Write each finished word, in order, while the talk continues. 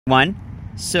One.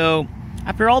 So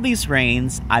after all these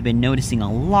rains, I've been noticing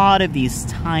a lot of these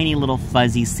tiny little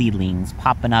fuzzy seedlings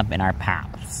popping up in our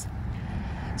paths.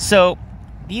 So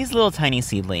these little tiny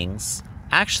seedlings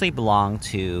actually belong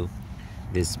to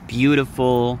this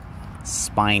beautiful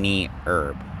spiny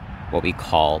herb, what we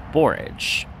call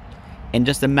borage. In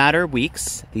just a matter of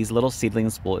weeks, these little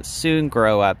seedlings will soon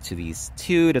grow up to these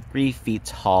 2 to 3 feet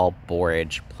tall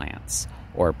borage plants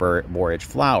or borage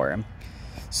flower.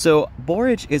 So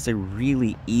borage is a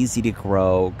really easy to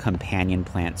grow companion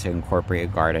plant to incorporate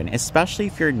a garden, especially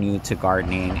if you're new to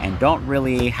gardening and don't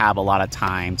really have a lot of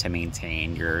time to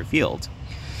maintain your field.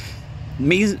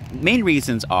 Main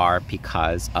reasons are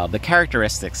because of the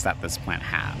characteristics that this plant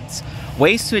has.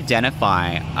 Ways to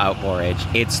identify borage,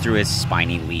 it's through its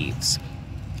spiny leaves.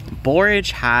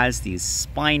 Borage has these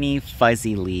spiny,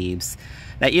 fuzzy leaves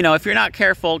that, if you're not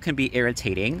careful, can be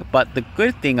irritating. But the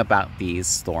good thing about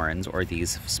these thorns or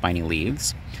these spiny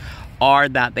leaves are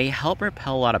that they help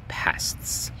repel a lot of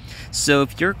pests. So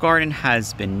if your garden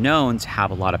has been known to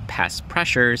have a lot of pest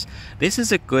pressures, this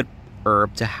is a good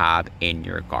herb to have in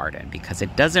your garden because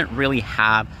it doesn't really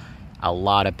have a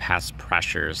lot of pest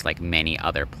pressures like many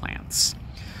other plants.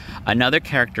 Another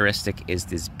characteristic is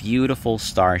this beautiful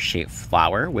star-shaped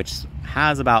flower, which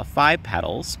has about 5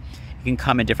 petals. It can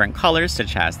come in different colors,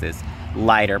 such as this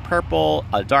lighter purple,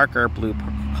 a darker blue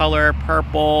color,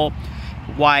 purple,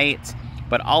 white,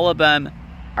 but all of them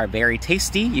are very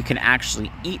tasty. You can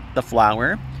actually eat the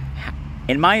flower.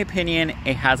 In my opinion,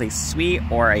 it has a sweet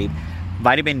or a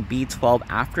vitamin B12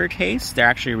 aftertaste. They're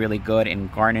actually really good in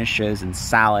garnishes and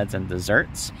salads and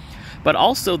desserts. But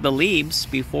also the leaves,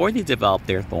 before they develop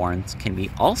their thorns, can be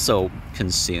also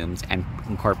consumed and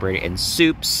incorporated in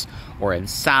soups or in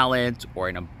salads or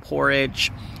in a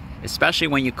porridge. Especially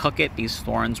when you cook it, these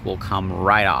thorns will come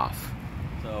right off.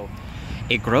 So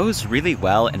it grows really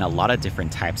well in a lot of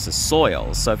different types of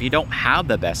soils. So if you don't have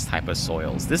the best type of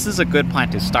soils, this is a good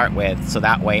plant to start with. So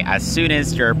that way, as soon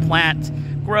as your plant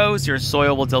grows, your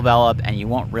soil will develop and you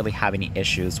won't really have any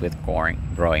issues with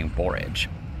growing borage.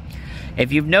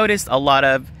 If you've noticed a lot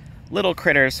of little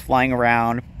critters flying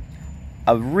around,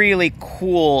 a really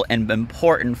cool and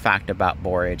important fact about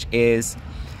borage is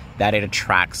that it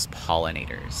attracts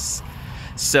pollinators.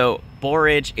 So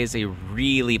borage is a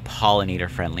really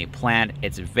pollinator-friendly plant.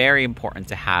 It's very important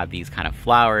to have these kind of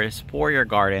flowers for your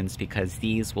gardens because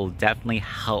these will definitely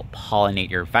help pollinate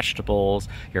your vegetables,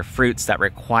 your fruits that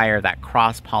require that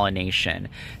cross-pollination.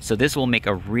 So this will make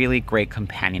a really great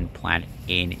companion plant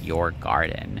in your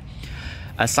garden.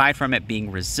 Aside from it being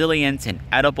resilient and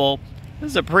edible,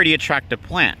 this is a pretty attractive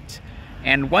plant.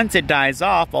 And once it dies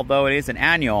off, although it is an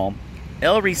annual,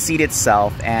 it'll reseed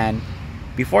itself, and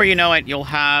before you know it, you'll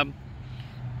have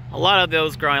a lot of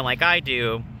those growing like I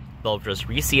do. They'll just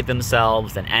reseed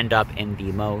themselves and end up in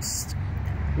the most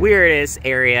weirdest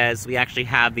areas. We actually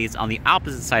have these on the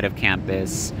opposite side of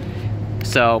campus.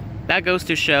 So that goes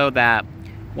to show that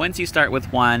once you start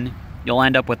with one, you'll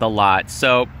end up with a lot.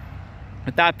 So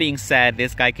with that being said,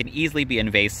 this guy can easily be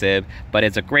invasive, but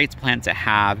it's a great plant to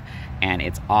have, and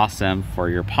it's awesome for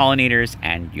your pollinators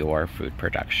and your food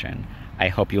production. I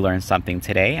hope you learned something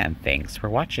today, and thanks for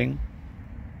watching.